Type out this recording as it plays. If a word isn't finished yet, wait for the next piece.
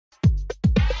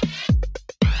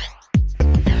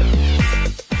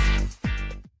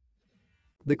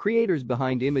The creators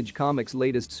behind Image Comics'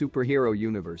 latest superhero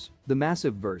universe, the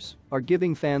Massive-Verse, are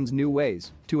giving fans new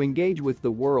ways to engage with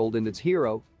the world and its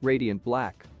hero, Radiant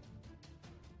Black.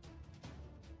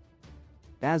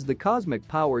 As the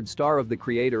cosmic-powered star of the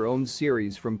creator-owned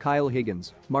series from Kyle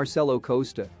Higgins, Marcelo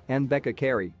Costa, and Becca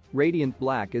Carey, Radiant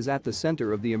Black is at the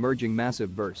center of the emerging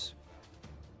Massive-Verse.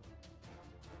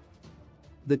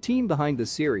 The team behind the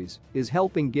series is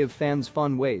helping give fans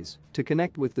fun ways to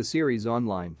connect with the series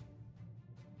online.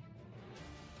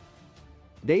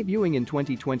 Debuting in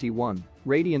 2021,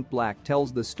 Radiant Black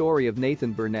tells the story of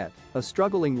Nathan Burnett, a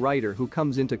struggling writer who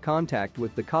comes into contact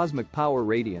with the cosmic power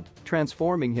Radiant,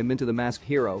 transforming him into the masked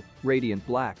hero, Radiant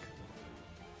Black.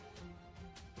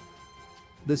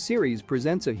 The series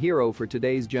presents a hero for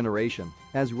today's generation,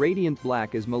 as Radiant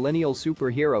Black is millennial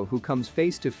superhero who comes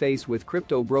face to face with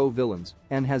crypto bro villains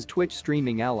and has Twitch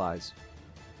streaming allies.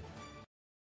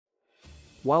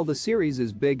 While the series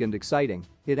is big and exciting,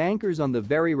 it anchors on the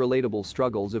very relatable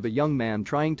struggles of a young man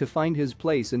trying to find his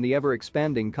place in the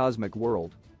ever-expanding cosmic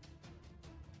world.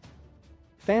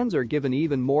 Fans are given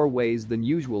even more ways than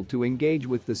usual to engage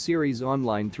with the series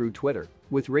online through Twitter,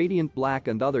 with Radiant Black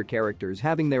and other characters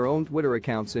having their own Twitter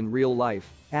accounts in real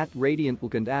life,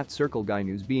 @RadiantBlack and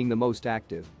 @CircleGuyNews being the most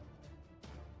active.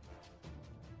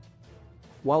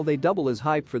 While they double as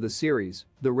hype for the series,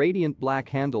 the Radiant Black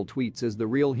handle tweets as the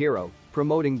real hero,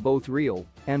 promoting both real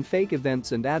and fake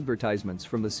events and advertisements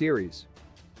from the series.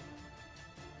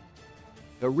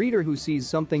 A reader who sees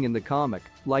something in the comic,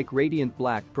 like Radiant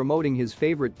Black promoting his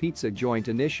favorite pizza joint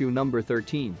in issue number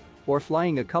 13, or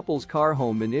flying a couple's car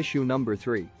home in issue number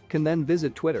 3, can then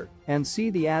visit Twitter and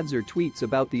see the ads or tweets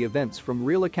about the events from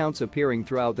real accounts appearing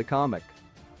throughout the comic.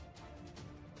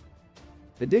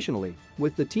 Additionally,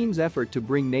 with the team's effort to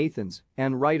bring Nathan's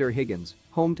and writer Higgins'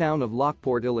 hometown of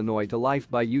Lockport, Illinois to life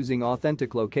by using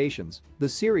authentic locations, the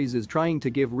series is trying to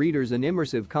give readers an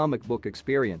immersive comic book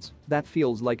experience that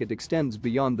feels like it extends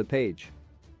beyond the page.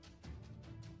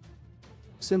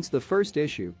 Since the first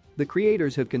issue, the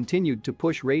creators have continued to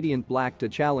push Radiant Black to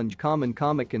challenge common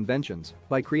comic conventions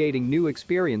by creating new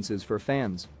experiences for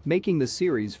fans, making the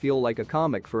series feel like a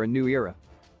comic for a new era.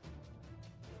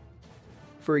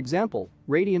 For example,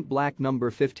 Radiant Black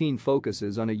number 15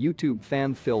 focuses on a YouTube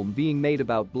fan film being made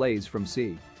about Blaze from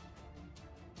C.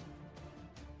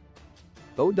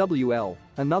 OWL,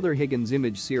 another Higgins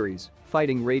Image series,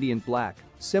 fighting Radiant Black,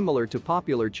 similar to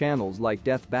popular channels like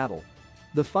Death Battle.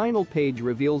 The final page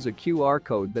reveals a QR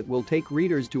code that will take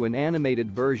readers to an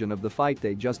animated version of the fight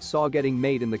they just saw getting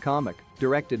made in the comic,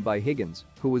 directed by Higgins,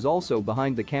 who was also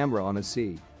behind the camera on a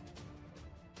C.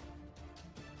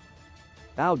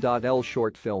 OWL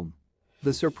short film.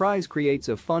 The surprise creates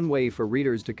a fun way for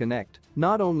readers to connect,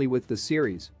 not only with the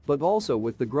series, but also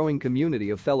with the growing community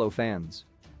of fellow fans.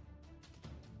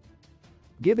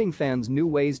 Giving fans new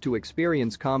ways to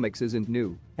experience comics isn't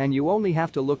new, and you only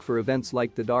have to look for events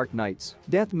like the Dark Knight's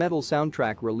death metal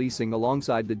soundtrack releasing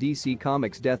alongside the DC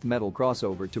Comics death metal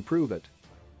crossover to prove it.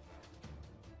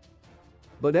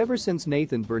 But ever since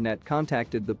Nathan Burnett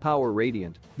contacted the Power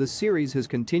Radiant, the series has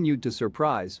continued to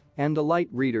surprise and delight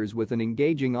readers with an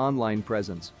engaging online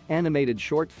presence, animated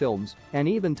short films, and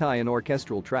even tie-in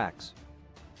orchestral tracks.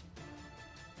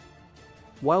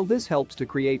 While this helps to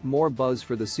create more buzz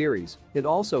for the series, it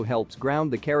also helps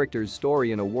ground the character's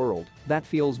story in a world that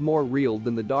feels more real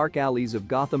than the dark alleys of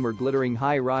Gotham or glittering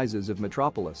high-rises of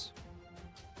Metropolis.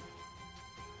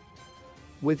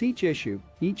 With each issue,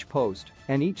 each post,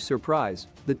 and each surprise,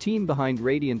 the team behind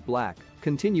Radiant Black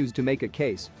continues to make a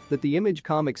case that the Image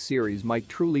Comics series might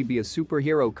truly be a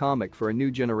superhero comic for a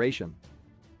new generation.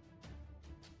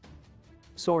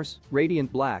 Source: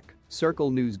 Radiant Black, Circle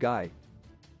News Guy.